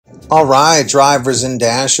All right, drivers and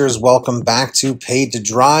dashers, welcome back to Paid to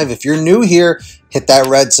Drive. If you're new here, hit that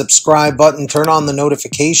red subscribe button, turn on the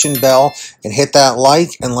notification bell, and hit that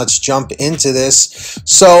like, and let's jump into this.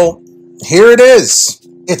 So here it is.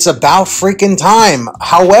 It's about freaking time.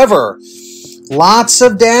 However, lots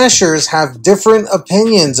of dashers have different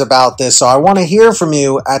opinions about this, so I want to hear from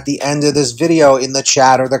you at the end of this video in the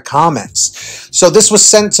chat or the comments. So this was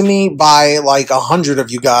sent to me by like 100 of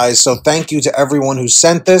you guys, so thank you to everyone who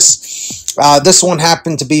sent this. This one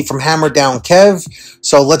happened to be from Hammer Down Kev,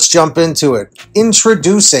 so let's jump into it.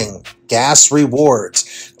 Introducing gas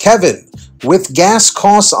rewards. Kevin, with gas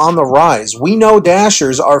costs on the rise, we know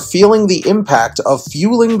dashers are feeling the impact of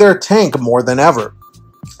fueling their tank more than ever.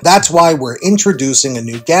 That's why we're introducing a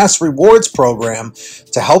new gas rewards program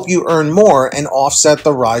to help you earn more and offset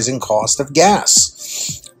the rising cost of gas.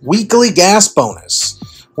 Weekly gas bonus.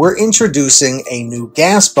 We're introducing a new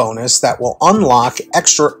gas bonus that will unlock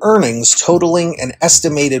extra earnings totaling an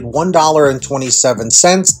estimated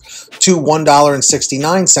 $1.27 to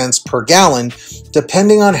 $1.69 per gallon,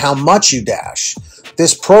 depending on how much you dash.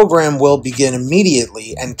 This program will begin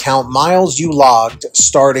immediately and count miles you logged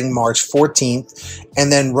starting March 14th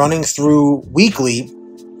and then running through weekly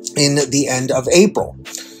in the end of April.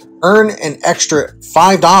 Earn an extra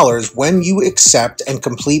 $5 when you accept and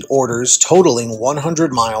complete orders totaling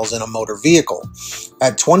 100 miles in a motor vehicle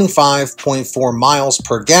at 25.4 miles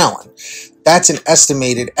per gallon. That's an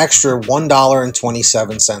estimated extra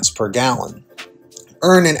 $1.27 per gallon.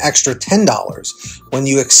 Earn an extra $10 when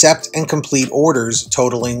you accept and complete orders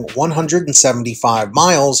totaling 175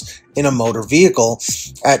 miles in a motor vehicle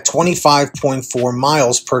at 25.4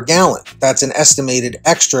 miles per gallon. That's an estimated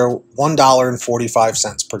extra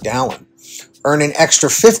 $1.45 per gallon. Earn an extra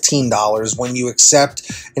 $15 when you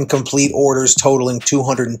accept and complete orders totaling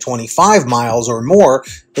 225 miles or more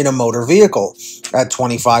in a motor vehicle at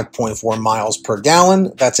 25.4 miles per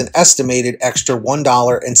gallon. That's an estimated extra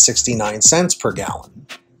 $1.69 per gallon.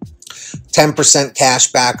 10%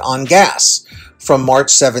 cash back on gas. From March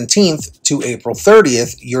 17th to April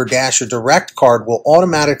 30th, your Dasher Direct card will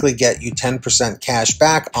automatically get you 10% cash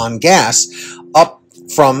back on gas, up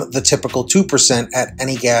from the typical 2% at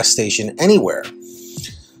any gas station anywhere.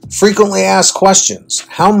 Frequently asked questions.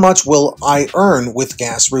 How much will I earn with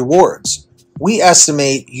gas rewards? We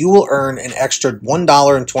estimate you will earn an extra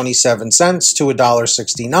 $1.27 to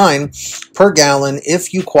 $1.69 per gallon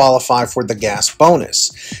if you qualify for the gas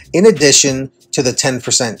bonus. In addition to the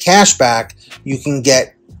 10% cash back you can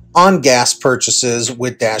get on gas purchases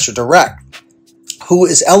with Dasher Direct, who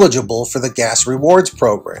is eligible for the gas rewards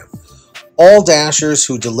program. All dashers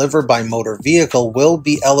who deliver by motor vehicle will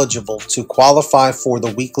be eligible to qualify for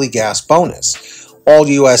the weekly gas bonus. All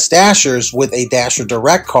U.S. dashers with a Dasher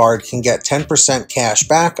Direct card can get 10% cash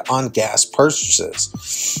back on gas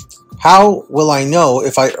purchases. How will I know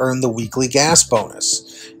if I earn the weekly gas bonus?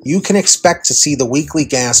 You can expect to see the weekly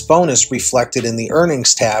gas bonus reflected in the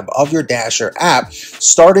earnings tab of your Dasher app,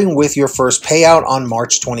 starting with your first payout on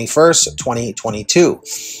March 21st, 2022.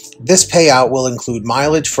 This payout will include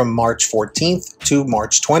mileage from March 14th to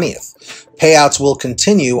March 20th. Payouts will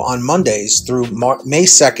continue on Mondays through May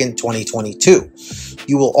 2nd, 2022.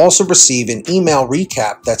 You will also receive an email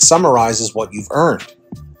recap that summarizes what you've earned.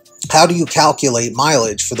 How do you calculate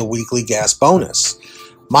mileage for the weekly gas bonus?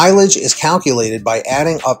 Mileage is calculated by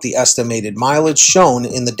adding up the estimated mileage shown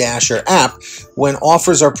in the Dasher app when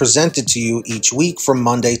offers are presented to you each week from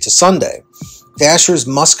Monday to Sunday. Dashers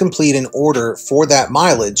must complete an order for that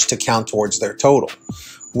mileage to count towards their total.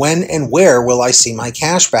 When and where will I see my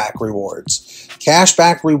cashback rewards?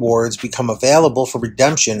 Cashback rewards become available for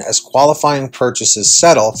redemption as qualifying purchases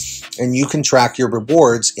settle, and you can track your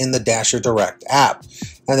rewards in the Dasher Direct app.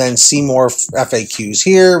 And then see more FAQs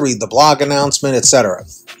here, read the blog announcement, etc.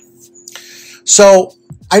 So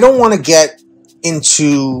I don't want to get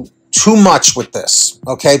into too much with this,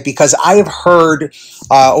 okay, because I have heard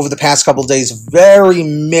over the past couple of days very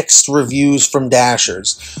mixed reviews from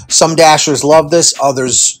dashers. Some dashers love this,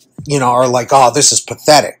 others, are like, oh, this is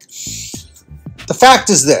pathetic. The fact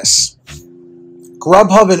is this: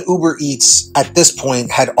 GrubHub and UberEATS at this point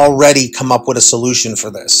had already come up with a solution for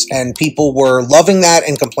this, and people were loving that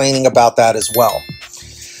and complaining about that as well.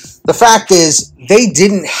 The fact is, they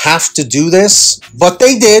didn't have to do this, but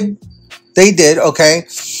they did. They did, okay?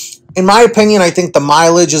 In my opinion, I think the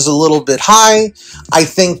mileage is a little bit high. I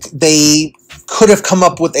think they could have come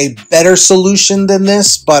up with a better solution than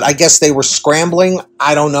this, but I guess they were scrambling.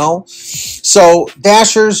 I don't know. So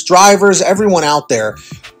dashers, drivers, everyone out there,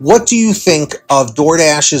 what do you think of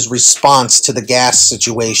DoorDash's response to the gas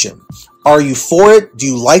situation? Are you for it? Do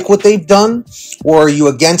you like what they've done? Or are you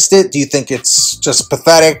against it? Do you think it's just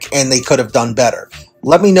pathetic and they could have done better?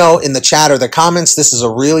 Let me know in the chat or the comments. This is a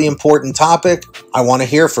really important topic. I want to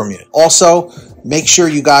hear from you. Also, make sure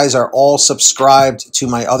you guys are all subscribed to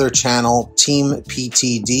my other channel, Team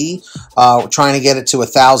PTD. We're trying to get it to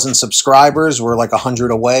 1,000 subscribers. We're like 100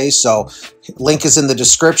 away. So link is in the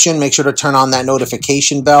description. Make sure to turn on that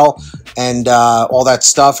notification bell and all that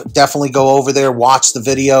stuff. Definitely go over there, watch the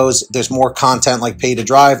videos. There's more content like Pay to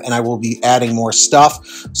Drive, and I will be adding more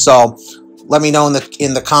stuff. So let me know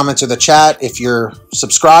in the comments or the chat if you're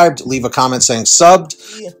subscribed. Leave a comment saying subbed.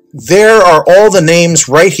 There are all the names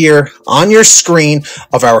right here on your screen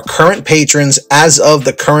of our current patrons as of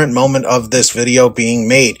the current moment of this video being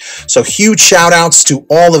made. So huge shout outs to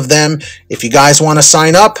all of them. If you guys want to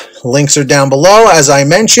sign up, links are down below. As I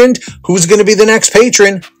mentioned, who's going to be the next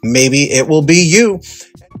patron? Maybe it will be you.